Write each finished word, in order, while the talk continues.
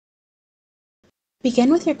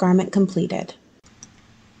Begin with your garment completed.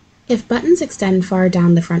 If buttons extend far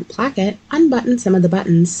down the front placket, unbutton some of the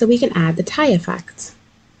buttons so we can add the tie effect.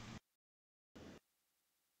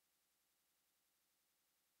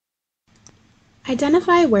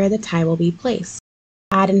 Identify where the tie will be placed.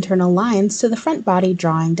 Add internal lines to the front body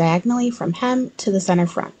drawing diagonally from hem to the center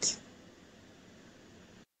front.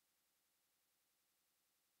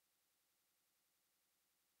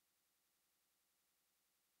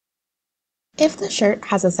 If the shirt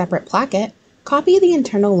has a separate placket, copy the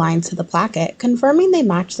internal lines to the placket, confirming they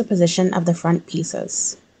match the position of the front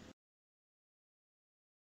pieces.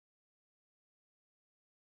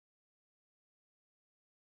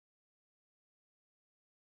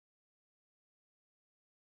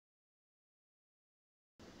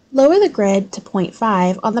 Lower the grid to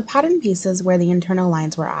 0.5 on the pattern pieces where the internal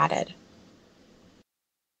lines were added.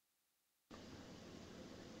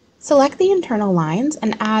 Select the internal lines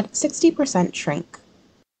and add 60% shrink.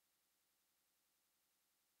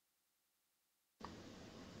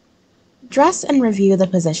 Dress and review the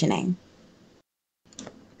positioning.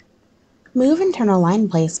 Move internal line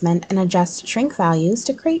placement and adjust shrink values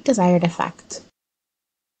to create desired effect.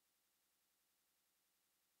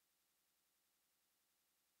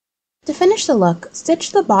 To finish the look,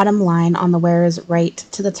 stitch the bottom line on the wearer's right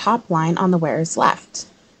to the top line on the wearer's left.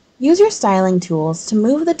 Use your styling tools to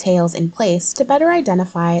move the tails in place to better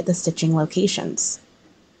identify the stitching locations.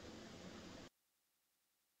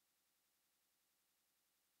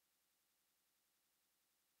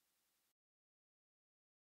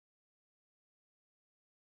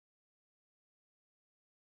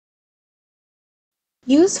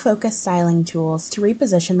 Use focus styling tools to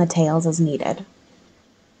reposition the tails as needed.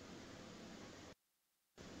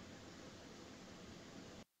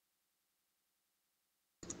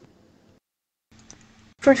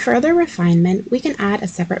 For further refinement, we can add a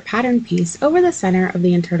separate pattern piece over the center of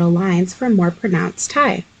the internal lines for a more pronounced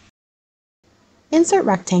tie. Insert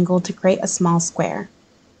rectangle to create a small square.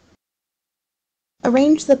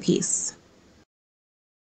 Arrange the piece.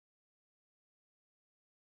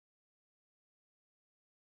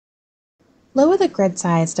 Lower the grid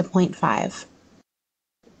size to 0.5.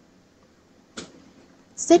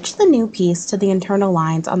 Stitch the new piece to the internal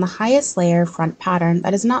lines on the highest layer front pattern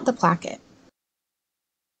that is not the placket.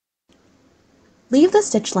 Leave the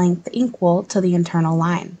stitch length equal to the internal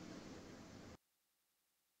line.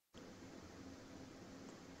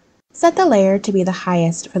 Set the layer to be the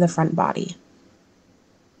highest for the front body.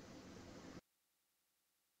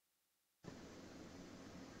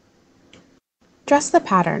 Dress the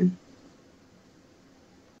pattern.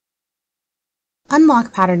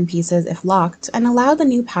 Unlock pattern pieces if locked and allow the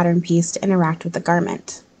new pattern piece to interact with the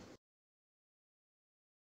garment.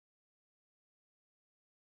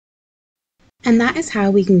 And that is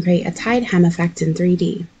how we can create a tied hem effect in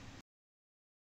 3D.